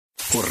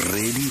o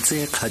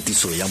reditse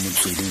kgatiso ya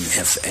Motsweding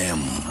FM.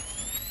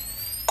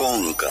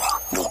 Konka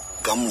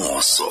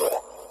bokamoso.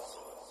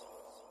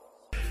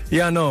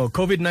 Yeah, no,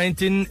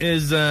 COVID-19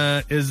 is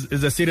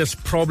a serious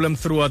problem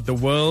throughout the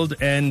world,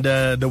 and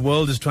the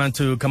world is trying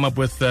to come up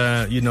with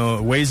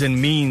ways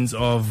and means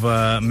of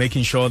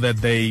making sure that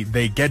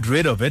they get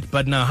rid of it.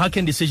 But now, how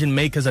can decision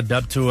makers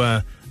adapt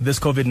to this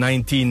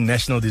COVID-19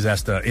 national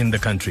disaster in the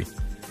country?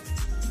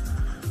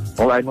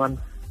 Well, Ayman,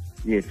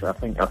 yes, I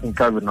think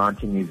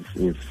COVID-19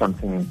 is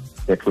something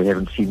that we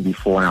haven't seen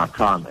before in our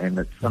time, and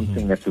it's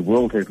something that the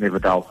world has never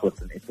dealt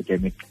with, an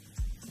epidemic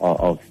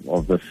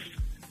of this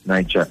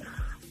nature.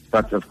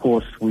 But of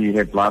course, we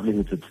have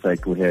livelihoods at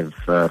stake, we have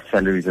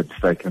salaries at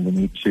stake, and we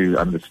need to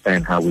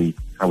understand how we're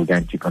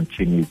going to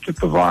continue to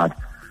provide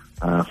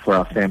for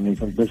our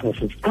families and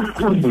businesses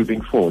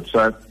moving forward.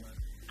 So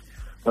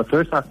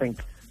first, I think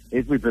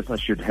every business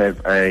should have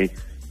a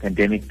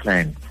pandemic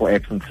plan for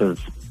absences,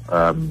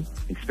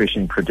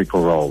 especially in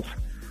critical roles.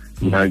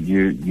 You know,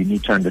 you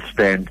need to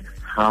understand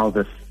how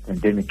this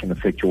pandemic can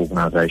affect your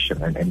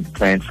organization and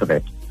plan for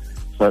that.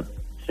 So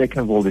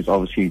second of all is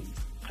obviously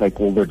take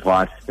all the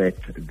advice that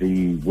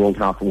the World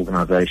Health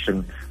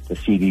Organization, the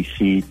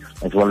CDC,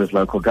 as well as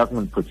local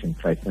government puts in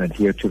place and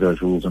adhere to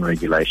those rules and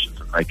regulations,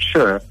 and make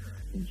sure,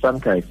 in some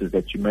cases,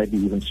 that you maybe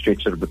even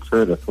stretch it a bit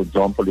further. For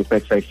example, if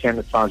they say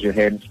sanitize your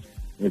hands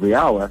every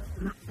hour,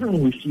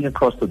 we've seen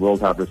across the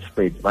world how this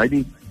spreads.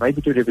 Maybe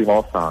do it every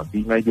half hour.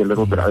 Be maybe a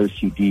little bit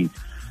OCD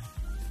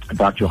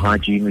about your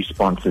hygiene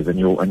responses and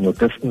your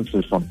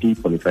distances from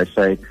people. If they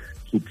say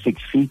keep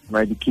 6 feet,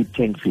 maybe keep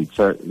 10 feet.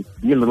 So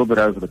be a little bit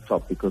over the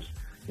top, because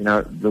you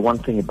know, the one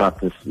thing about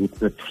this,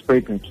 if it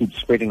spreads and keeps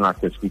spreading like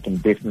this, we can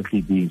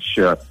definitely be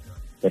sure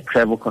that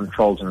travel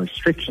controls and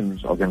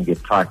restrictions are going to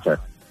get tighter,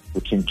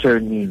 which in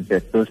turn means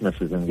that business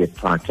is going to get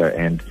tighter,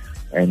 and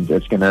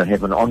it's going to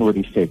have an onward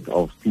effect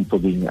of people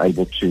being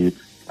able to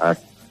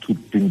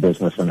keep doing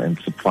business and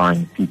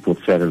supplying people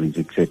salaries,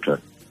 etc.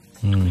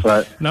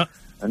 So now,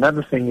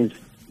 another thing is,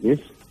 yes?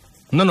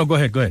 No, go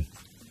ahead.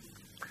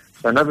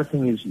 So another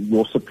thing is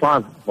your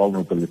supply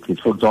vulnerabilities.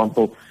 For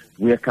example,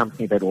 we're a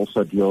company that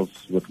also deals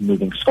with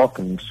moving stock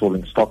and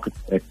installing stock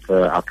at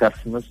our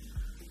customers.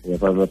 We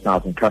have over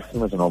 1,000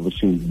 customers, and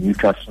obviously new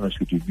customers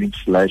who do new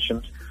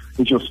installations.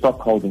 Is your stock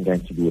holding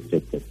going to be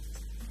affected?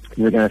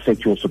 You're going to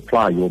affect your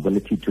supply, your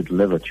ability to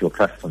deliver to your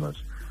customers.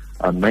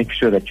 Make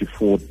sure that you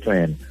forward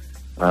plan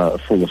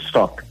for your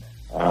stock.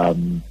 Are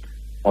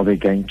there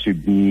going to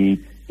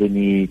be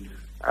any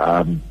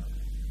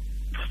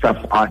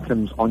stuff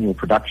items on your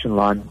production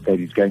line that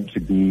is going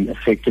to be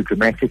affected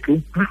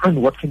dramatically?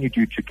 And what can you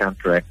do to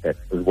counteract that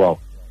as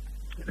well?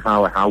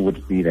 How would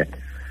it be that?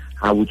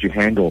 How would you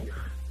handle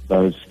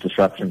those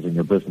disruptions in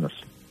your business?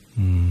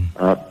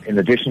 In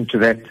addition to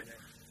that,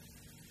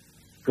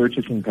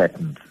 purchasing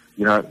patterns.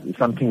 You know,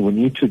 something we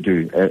need to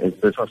do as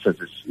businesses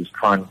is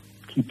try and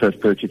keep those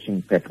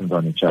purchasing patterns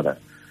on each other.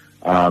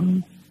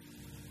 The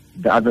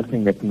other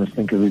thing that we must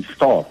think of is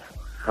staff.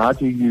 How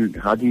do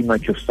you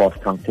make your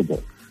staff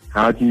comfortable?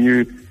 How do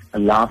you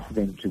allow for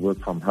them to work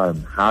from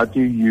home? How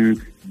do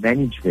you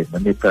manage them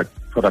and their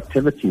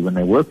productivity when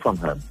they work from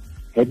home?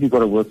 Have you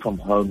got a work from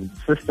home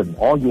system?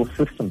 Are your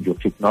systems, your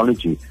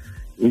technology,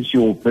 is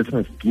your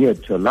business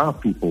geared to allow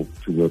people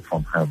to work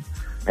from home?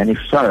 And if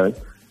so,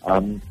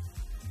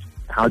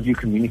 how do you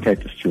communicate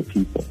this to your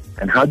people?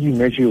 And how do you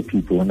measure your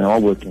people when they are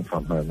working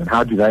from home? And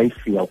how do they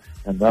feel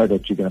and know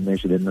that you're going to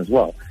measure them as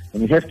well?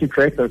 And you have to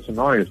create those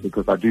scenarios,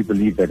 because I do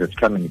believe that it's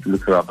coming. If you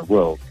look around the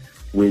world,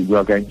 we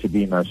are going to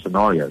be in those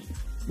scenarios.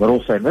 But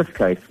also in this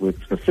case, what's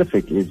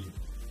specific is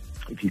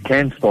if you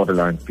can start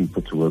allowing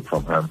people to work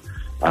from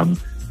home,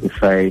 if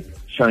they're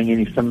showing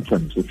any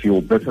symptoms, if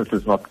your business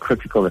is not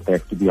critical that they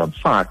have to be on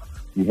site,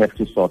 you have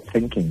to start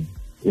thinking,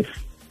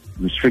 if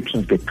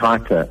restrictions get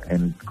tighter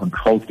and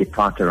controls get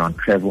tighter around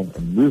travel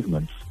and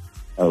movements,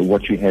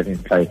 what you have in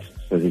place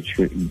so that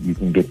you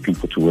can get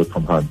people to work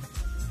from home.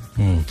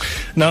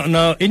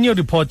 Now, in your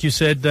report, you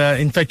said,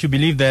 in fact, you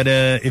believe that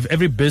if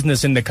every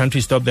business in the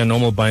country stopped their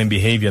normal buying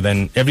behavior,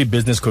 then every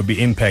business could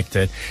be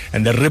impacted,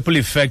 and the ripple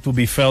effect will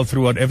be felt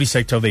throughout every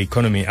sector of the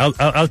economy,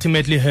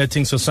 ultimately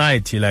hurting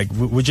society. Like,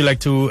 would you like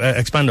to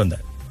expand on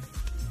that?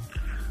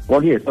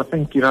 Well, yes, I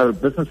think,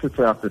 businesses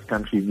throughout this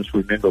country, you must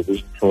remember, we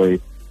employ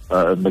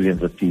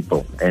millions of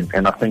people,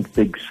 and I think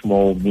big,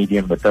 small,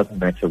 medium, it doesn't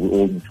matter, we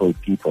all employ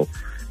people.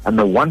 And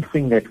the one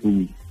thing that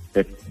we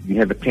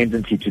have a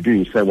tendency to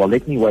do is say, well,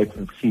 let me wait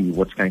and see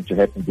what's going to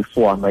happen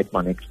before I make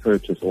my next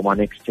purchase or my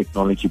next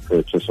technology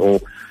purchase,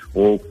 or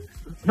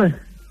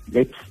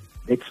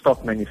let's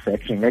stop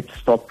manufacturing, let's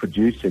stop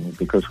producing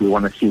because we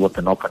want to see what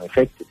the knock-on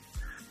effect is.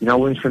 We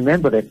must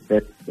remember that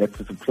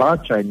the supply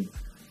chain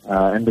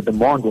and the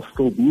demand will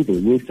still be there.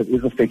 Yes, it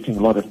is affecting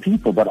a lot of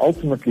people, but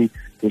ultimately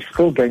there's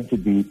still going to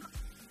be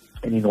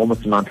an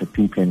enormous amount of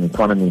people in the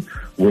economy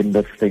when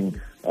this thing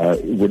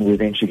when we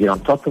eventually get on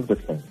top of this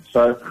thing.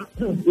 So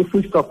if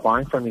we stop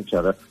buying from each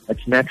other,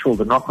 it's natural.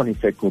 The knock-on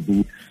effect will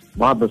be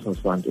my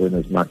business won't earn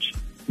as much,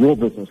 your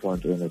business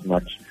won't earn as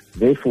much.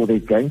 Therefore,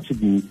 there's going to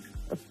be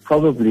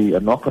probably a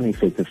knock-on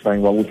effect of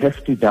saying, well, we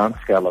have to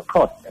downscale our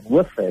costs. And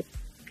with that,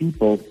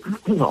 people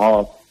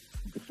are,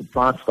 the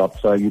supply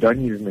stops, so you don't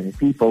need as many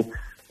people,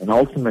 and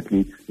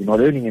ultimately you're not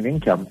earning an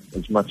income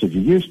as much as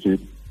you used to.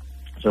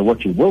 So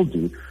what you will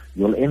do,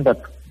 you'll end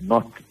up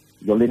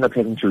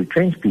having to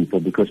retrench people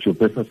because your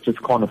business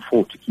just can't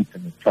afford to keep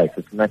them in place.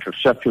 It's a matter of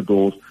shut your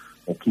doors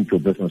or keep your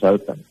business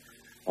open.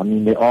 I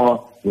mean, there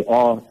are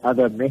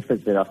other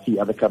methods that I see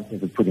other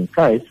companies have put in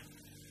place.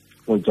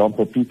 For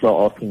example, people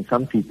are asking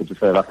some people to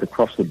say, like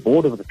across the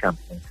board of the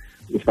company,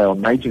 if they are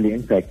majorly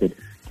impacted,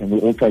 can we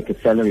all take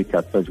a salary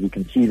cut so as we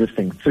can see this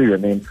thing through,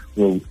 and then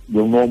we'll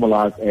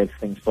normalize as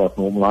things start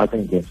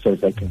normalizing again, so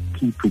they can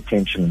keep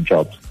retention in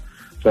jobs.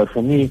 So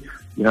for me,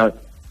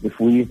 if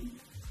we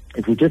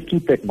just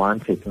keep that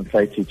mindset and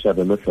say to each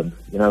other, listen,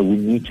 we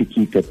need to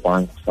keep that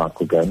buying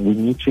cycle going. We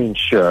need to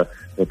ensure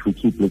that we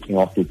keep looking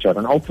after each other.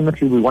 And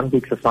ultimately, we're one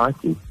big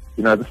society.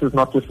 This is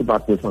not just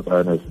about business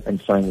owners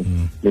and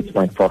saying, let's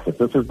make profit.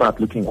 This is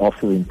about looking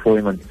after the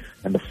employment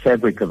and the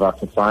fabric of our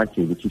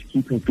society, which is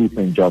keeping people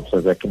in jobs so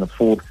they can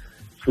afford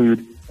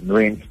food and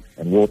rent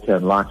and water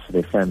and lights for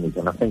their families.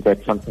 And I think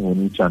that's something we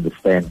need to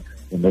understand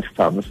in this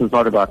time. This is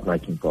not about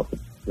making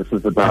profits. This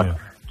is about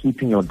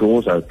keeping your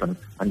doors open,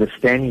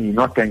 understanding you're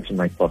not going to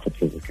make profits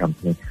as a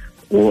company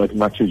or as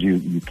much as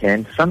you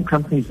can. Some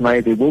companies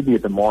there will be a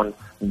demand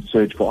and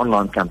surge for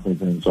online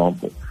companies, an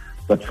example.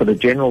 But for the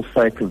general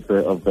sake of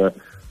the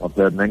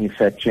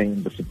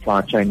manufacturing, the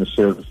supply chain, the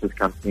services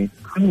company,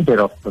 that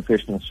are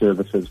professional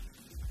services,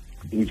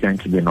 there's going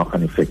to be a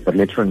knock-on effect. But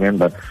let's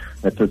remember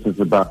that this is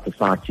about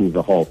society as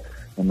a whole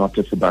and not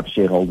just about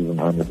shareholders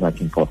and owners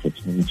making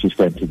profits. We need to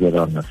stand together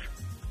on this.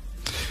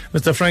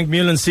 Mr. Frank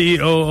Mullen,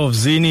 CEO of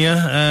Zinia.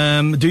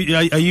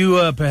 Are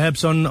you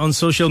perhaps on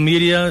social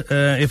media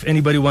if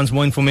anybody wants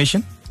more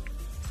information?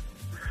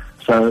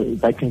 So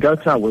they can go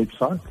to our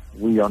website.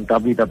 We're on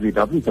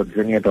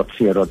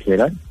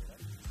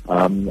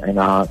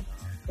www.zinia.co.za,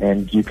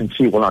 and you can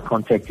see all our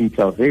contact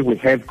details there. We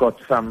have got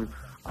some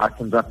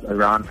items up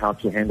around how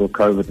to handle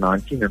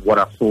COVID-19 and what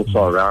our thoughts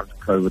are around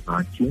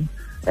COVID-19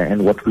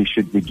 and what we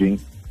should be doing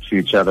to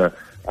each other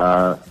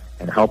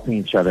and helping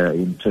each other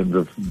in terms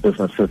of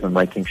businesses and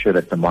making sure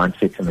that the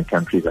mindset in the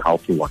country is a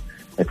healthy one,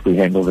 that we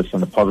handle this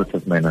in a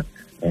positive manner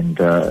and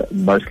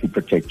mostly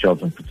protect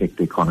jobs and protect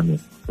the economy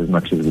as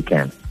much as we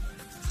can.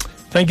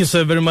 Thank you,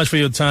 sir, very much for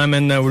your time,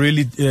 and we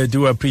really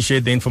do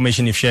appreciate the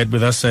information you've shared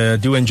with us.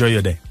 Do enjoy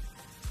your day.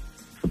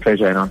 It's a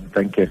pleasure, Anon.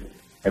 Thank you.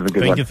 Have a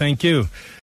good one. Thank you.